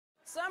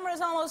Summer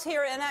is almost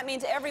here, and that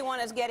means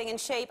everyone is getting in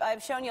shape.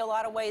 I've shown you a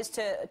lot of ways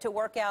to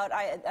work out.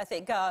 I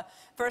think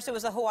first it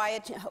was the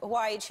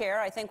Hawaii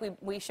chair. I think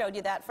we showed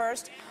you that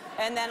first.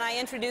 And then I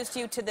introduced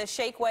you to the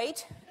shake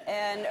weight.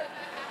 And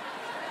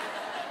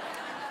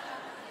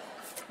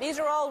these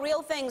are all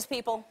real things,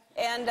 people.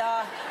 And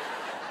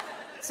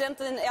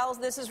something else,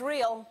 this is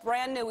real,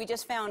 brand new. We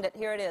just found it.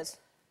 Here it is.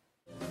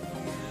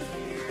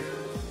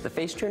 The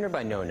Face Trainer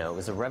by NoNo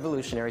is a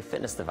revolutionary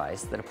fitness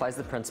device that applies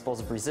the principles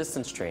of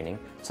resistance training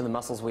to the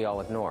muscles we all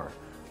ignore,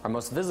 our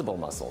most visible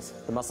muscles,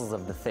 the muscles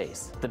of the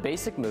face. The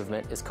basic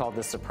movement is called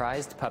the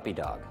surprised puppy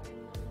dog.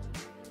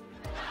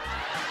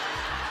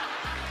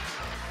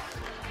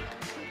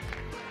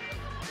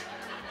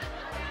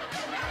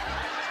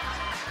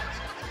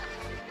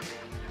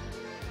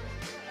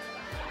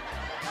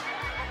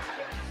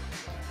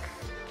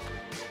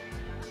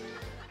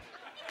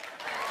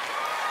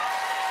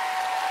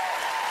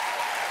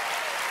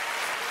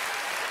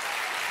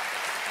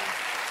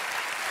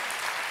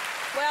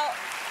 Well,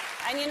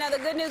 and you know, the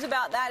good news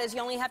about that is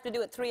you only have to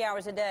do it 3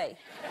 hours a day.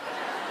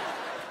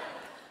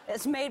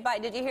 It's made by,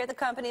 did you hear the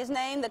company's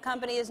name? The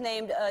company is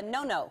named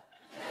NoNo.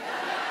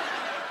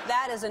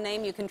 That is a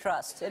name you can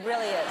trust. It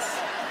really is.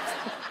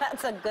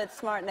 That's a good,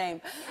 smart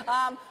name.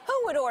 Who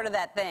would order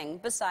that thing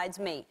besides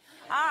me?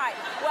 All right,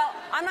 well,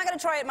 I'm not going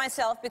to try it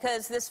myself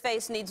because this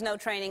face needs no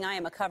training. I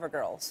am a cover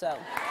girl, so.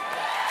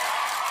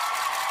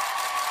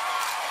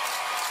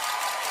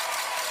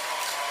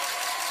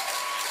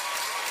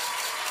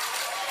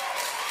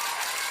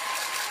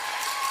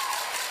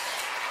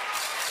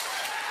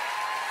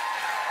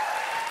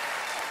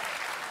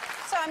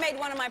 So I made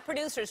one of my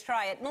producers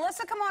try it.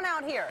 Melissa, come on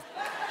out here.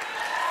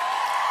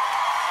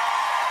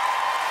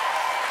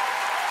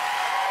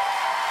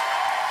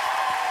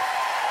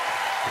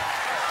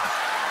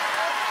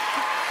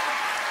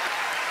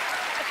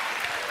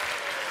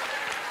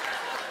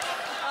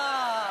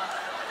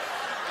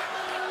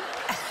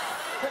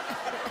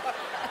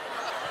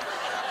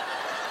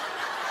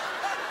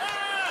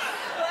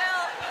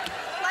 Well,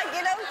 like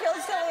you don't feel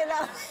silly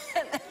enough.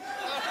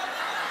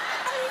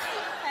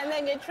 And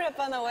then you trip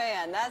on the way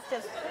in.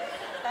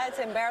 That's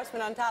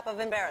embarrassment on top of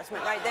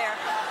embarrassment right there.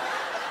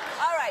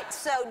 All right,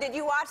 so did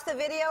you watch the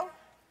video?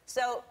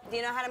 So, do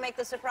you know how to make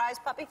the surprise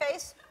puppy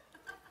face?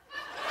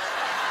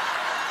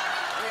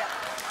 Yeah.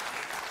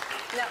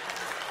 No.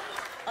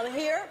 I'm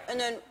here, and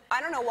then,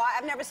 I don't know why,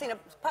 I've never seen a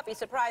puppy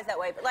surprised that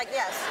way, but like,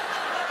 yes.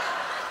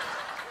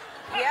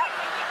 Yep.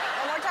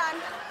 One more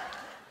time.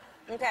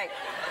 Okay.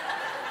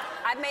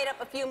 I've made up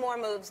a few more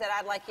moves that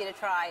I'd like you to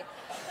try.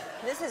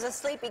 This is a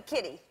sleepy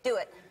kitty. Do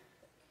it.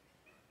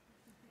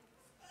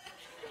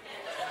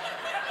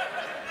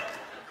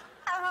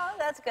 Oh,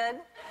 that's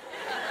good.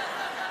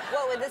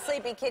 What would the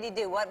sleepy kitty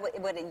do? What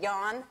would it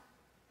yawn?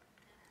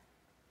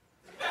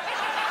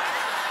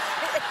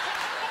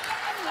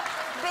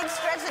 Big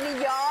stretch and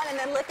a yawn and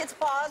then lick its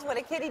paws. Would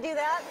a kitty do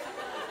that?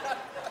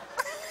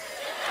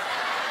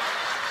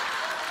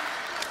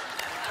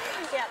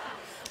 Yeah.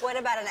 What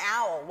about an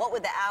owl? What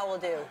would the owl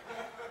do?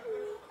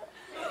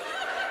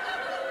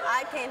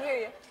 I can't hear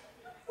you.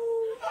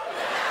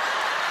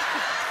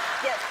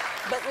 Yes,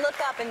 but look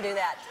up and do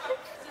that.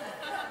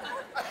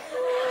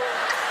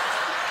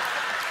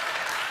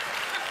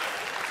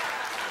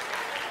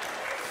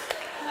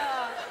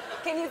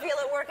 Can you feel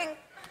it working?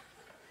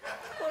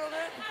 A little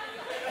bit.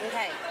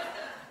 Okay.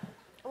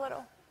 A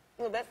little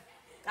bit.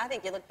 I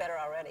think you look better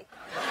already.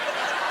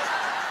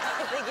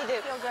 I think you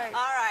do. Feel great.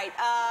 All right.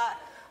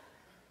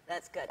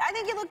 That's good. I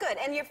think you look good.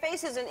 And your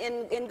face is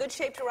in good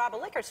shape to rob a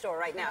liquor store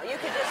right now. You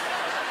could just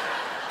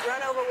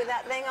run over with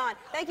that thing on.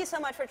 Thank you so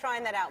much for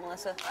trying that out,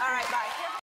 Melissa. All right, bye.